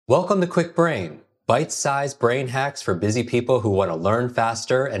Welcome to Kwik Brain, bite-sized brain hacks for busy people who want to learn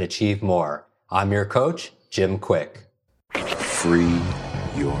faster and achieve more. I'm your coach, Jim Kwik. Free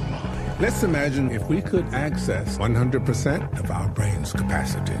your mind. Let's imagine if we could access 100% of our brain's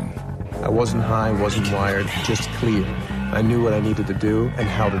capacity. I wasn't high, wasn't wired, just clear. I knew what I needed to do and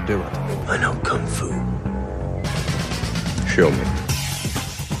how to do it. I know Kung Fu. Show me.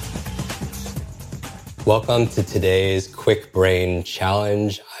 Welcome to today's Kwik Brain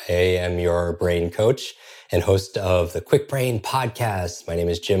Challenge. I am your brain coach and host of the Kwik Brain podcast. My name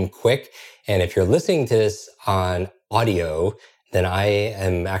is Jim Kwik. And if you're listening to this on audio, then I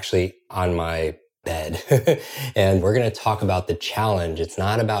am actually on my bed. And we're going to talk about the challenge. It's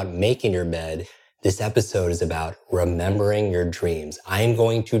not about making your bed. This episode is about remembering your dreams. I'm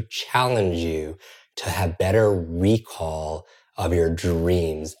going to challenge you to have better recall of your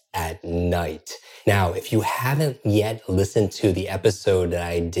dreams at night. Now, if you haven't yet listened to the episode that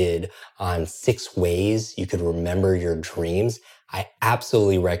I did on 6 ways you could remember your dreams, I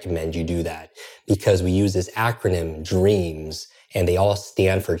absolutely recommend you do that because we use this acronym DREAMS and they all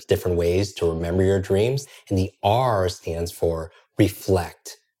stand for different ways to remember your dreams. And the R stands for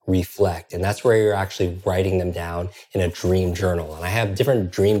reflect. And that's where you're actually writing them down in a dream journal. And I have different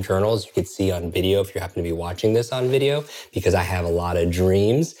dream journals you could see on video if you happen to be watching this on video, because I have a lot of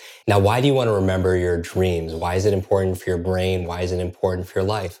dreams. Now, why do you want to remember your dreams? Why is it important for your brain? Why is it important for your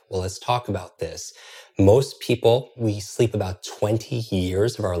life? Well, let's talk about this. Most people, we sleep about 20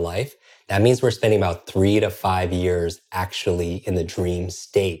 years of our life. That means we're spending about 3 to 5 years actually in the dream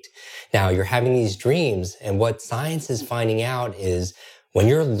state. Now, you're having these dreams, and what science is finding out is when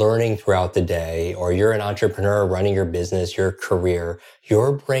you're learning throughout the day, or you're an entrepreneur running your business, your career,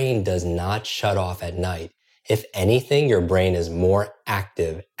 your brain does not shut off at night. If anything, your brain is more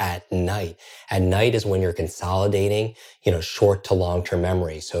active at night. At night is when you're consolidating, short to long-term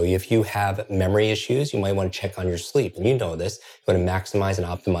memory. So if you have memory issues, you might want to check on your sleep. And you know this, you want to maximize and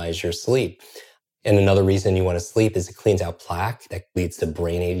optimize your sleep. And another reason you want to sleep is it cleans out plaque that leads to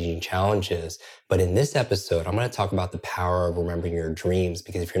brain aging challenges. But in this episode, I'm going to talk about the power of remembering your dreams,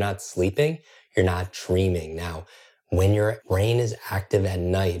 because if you're not sleeping, you're not dreaming. Now, when your brain is active at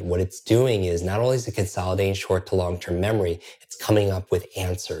night, what it's doing is not only is it consolidating short to long-term memory, it's coming up with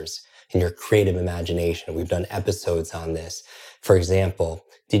answers in your creative imagination. We've done episodes on this. For example,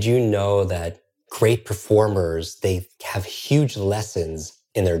 did you know that great performers, they have huge lessons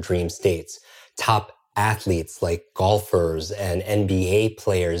in their dream states? Top athletes like golfers and NBA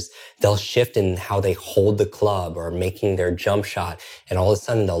players, they'll shift in how they hold the club or making their jump shot. And all of a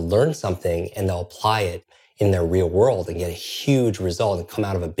sudden they'll learn something and they'll apply it in their real world and get a huge result and come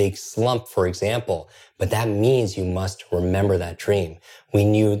out of a big slump, for example. But that means you must remember that dream. We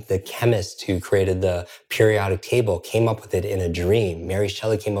knew the chemist who created the periodic table came up with it in a dream. Mary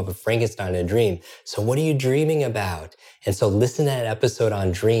Shelley came up with Frankenstein in a dream. So what are you dreaming about? And so listen to that episode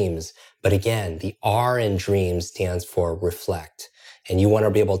on dreams. But again, the R in dreams stands for reflect. And you want to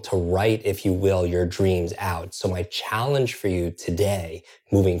be able to write, if you will, your dreams out. So my challenge for you today,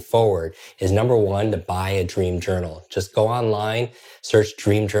 moving forward, is number 1, to buy a dream journal. Just go online, search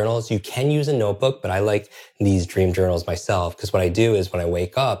dream journals. You can use a notebook, but I like these dream journals myself because what I do is when I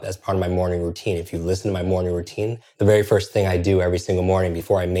wake up as part of my morning routine, if you listen to my morning routine, the very first thing I do every single morning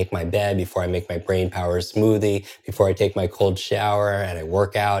before I make my bed, before I make my brain power smoothie, before I take my cold shower and I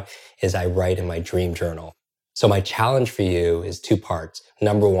work out, is I write in my dream journal. So my challenge for you is 2 parts.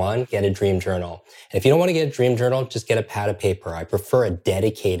 Number 1, get a dream journal. And if you don't want to get a dream journal, just get a pad of paper. I prefer a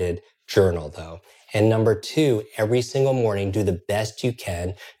dedicated journal though. And number 2, every single morning, do the best you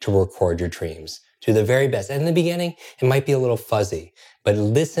can to record your dreams. Do the very best. And in the beginning, it might be a little fuzzy, but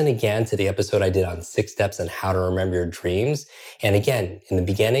listen again to the episode I did on 6 steps on how to remember your dreams. And again, in the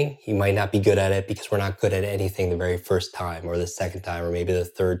beginning, you might not be good at it because we're not good at anything the very first time or the second time or maybe the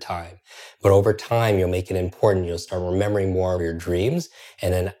third time. But over time, you'll make it important. You'll start remembering more of your dreams.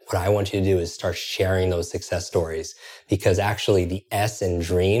 And then what I want you to do is start sharing those success stories, because actually the S in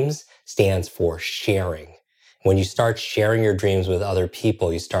dreams stands for sharing. When you start sharing your dreams with other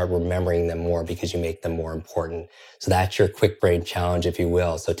people, you start remembering them more because you make them more important. So that's your Kwik Brain challenge, if you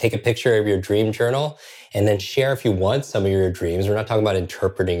will. So take a picture of your dream journal and then share, if you want, some of your dreams. We're not talking about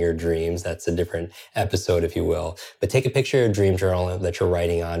interpreting your dreams. That's a different episode, if you will. But take a picture of your dream journal that you're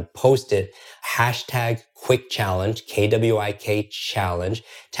writing on, post it, hashtag Kwik Challenge, KWIK Challenge.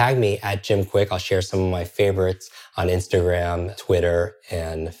 Tag me at Jim Kwik. I'll share some of my favorites on Instagram, Twitter,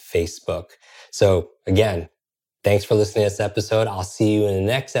 and Facebook. So again, thanks for listening to this episode. I'll see you in the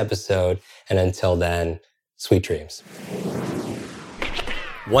next episode. And until then, sweet dreams.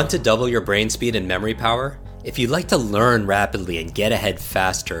 Want to double your brain speed and memory power? If you'd like to learn rapidly and get ahead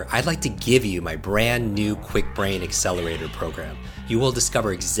faster, I'd like to give you my brand new Kwik Brain Accelerator program. You will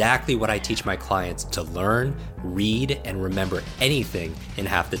discover exactly what I teach my clients to learn, read, and remember anything in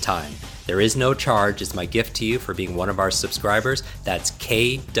half the time. There is no charge. It's my gift to you for being one of our subscribers. That's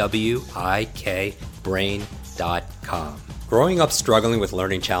kwikbrain.com. Growing up struggling with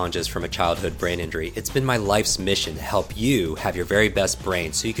learning challenges from a childhood brain injury, it's been my life's mission to help you have your very best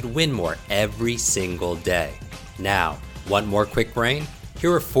brain so you can win more every single day. Now, want more Kwik Brain?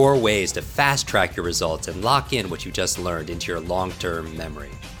 Here are 4 ways to fast track your results and lock in what you just learned into your long-term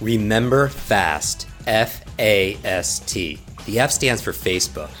memory. Remember FAST, F-A-S-T. The F stands for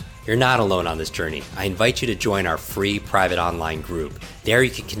Facebook. You're not alone on this journey. I invite you to join our free private online group. There you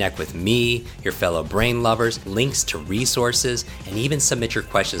can connect with me, your fellow brain lovers, links to resources, and even submit your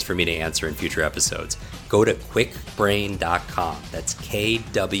questions for me to answer in future episodes. Go to kwikbrain.com. That's Kwik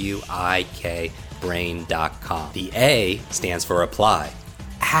brain.com. The A stands for apply.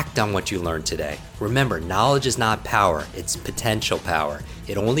 Act on what you learned today. Remember, knowledge is not power, it's potential power.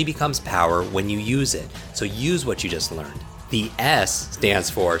 It only becomes power when you use it. So use what you just learned. The S stands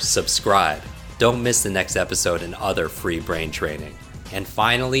for subscribe. Don't miss the next episode and other free brain training. And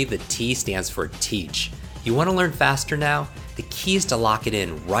finally, the T stands for teach. You want to learn faster now? The key is to lock it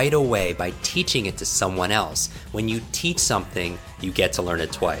in right away by teaching it to someone else. When you teach something, you get to learn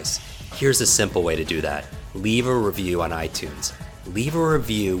it twice. Here's a simple way to do that. Leave a review on iTunes. Leave a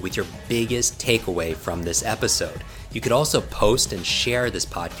review with your biggest takeaway from this episode. You could also post and share this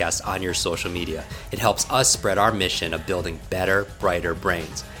podcast on your social media. It helps us spread our mission of building better, brighter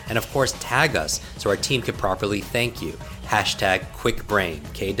brains. And of course, tag us so our team can properly thank you. Hashtag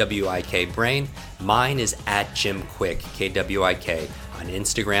QuickBrain, K-W-I-K Brain. Mine is at Jim Kwik, K-W-I-K, on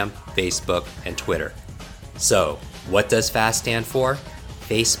Instagram, Facebook, and Twitter. So, what does FAST stand for?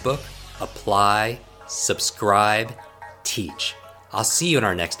 Facebook, apply, subscribe, teach. I'll see you in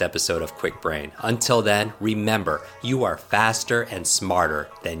our next episode of Kwik Brain. Until then, remember, you are faster and smarter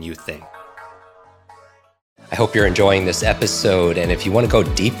than you think. I hope you're enjoying this episode. And if you want to go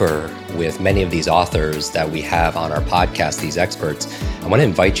deeper with many of these authors that we have on our podcast, these experts, I want to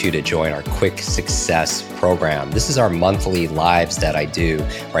invite you to join our Kwik Success program. This is our monthly lives that I do,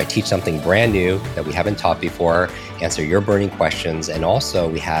 where I teach something brand new that we haven't taught before, answer your burning questions, and also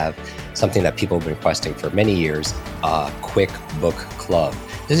we have something that people have been requesting for many years, a Kwik Book Club.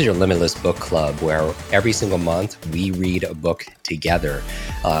 This is your limitless book club where every single month we read a book together,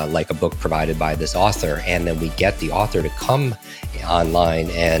 like a book provided by this author. And then we get the author to come online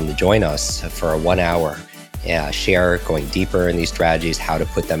and join us for a 1 hour, share going deeper in these strategies, how to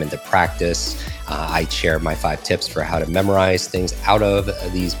put them into practice. I share my 5 tips for how to memorize things out of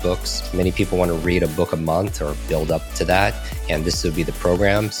these books. Many people want to read a book a month or build up to that, and this would be the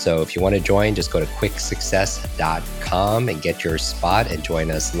program. So if you want to join, just go to kwiksuccess.com and get your spot and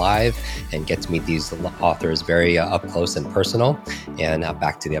join us live and get to meet these authors very up close and personal. And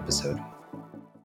back to the episode.